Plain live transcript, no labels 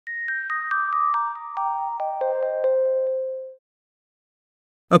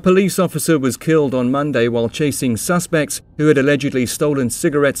A police officer was killed on Monday while chasing suspects who had allegedly stolen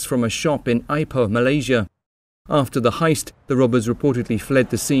cigarettes from a shop in Ipoh, Malaysia. After the heist, the robbers reportedly fled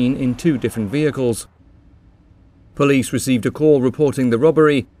the scene in 2 different vehicles. Police received a call reporting the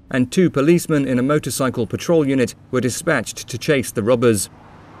robbery, and 2 policemen in a motorcycle patrol unit were dispatched to chase the robbers.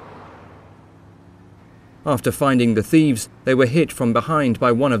 After finding the thieves, they were hit from behind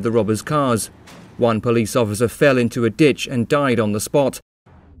by one of the robbers' cars. 1 police officer fell into a ditch and died on the spot.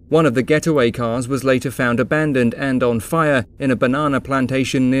 One of the getaway cars was later found abandoned and on fire in a banana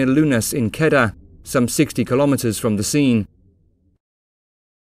plantation near Lunas in Kedah, some 60 kilometers from the scene.